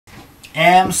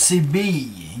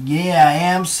MCB,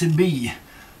 yeah, MCB.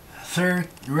 Third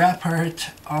report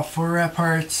of 4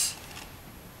 reports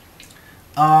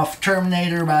of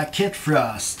Terminator by Kid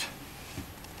Frost.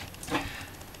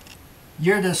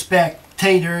 You're the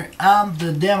spectator, I'm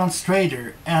the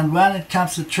demonstrator, and when it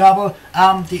comes to trouble,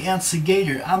 I'm the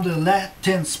instigator. I'm the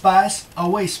Latin spice,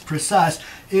 always precise.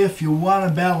 If you wanna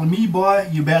battle me, boy,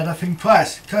 you better think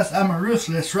twice, 'cause I'm a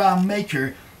ruthless rhyme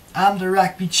maker. I'm the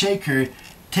rock beat shaker.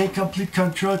 Take complete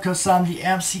control, 'cause I'm the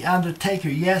MC Undertaker.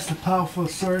 Yes, the powerful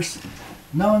source,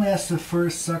 known as the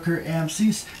first sucker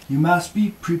MCs. You must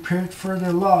be prepared for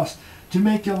the loss. To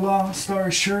make a long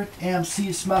story short,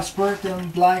 MCs must work,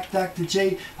 and like Dr.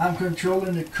 J, I'm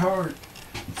controlling the court.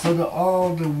 So that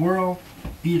all the world,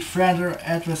 be it friend or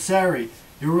adversary,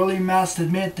 you really must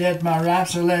admit that my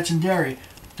raps are legendary.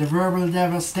 The verbal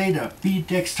devastator, beat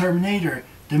the exterminator,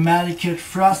 the mighty Kid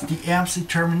Frost, the MC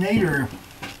Terminator.